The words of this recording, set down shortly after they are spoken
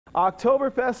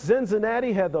Oktoberfest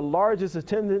Zinzinnati had the largest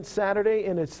attendance Saturday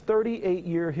in its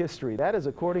 38-year history. That is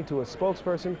according to a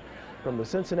spokesperson from the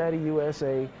Cincinnati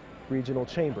USA Regional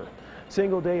Chamber.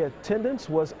 Single-day attendance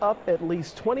was up at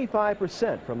least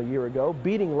 25% from a year ago,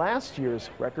 beating last year's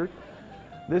record.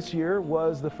 This year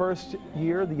was the first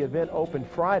year the event opened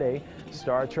Friday.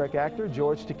 Star Trek actor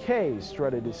George Takei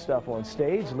strutted his stuff on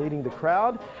stage, leading the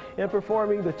crowd and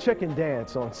performing the chicken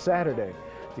dance on Saturday.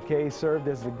 Takei served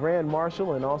as the Grand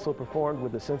Marshal and also performed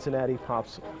with the Cincinnati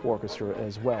Pops Orchestra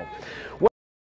as well.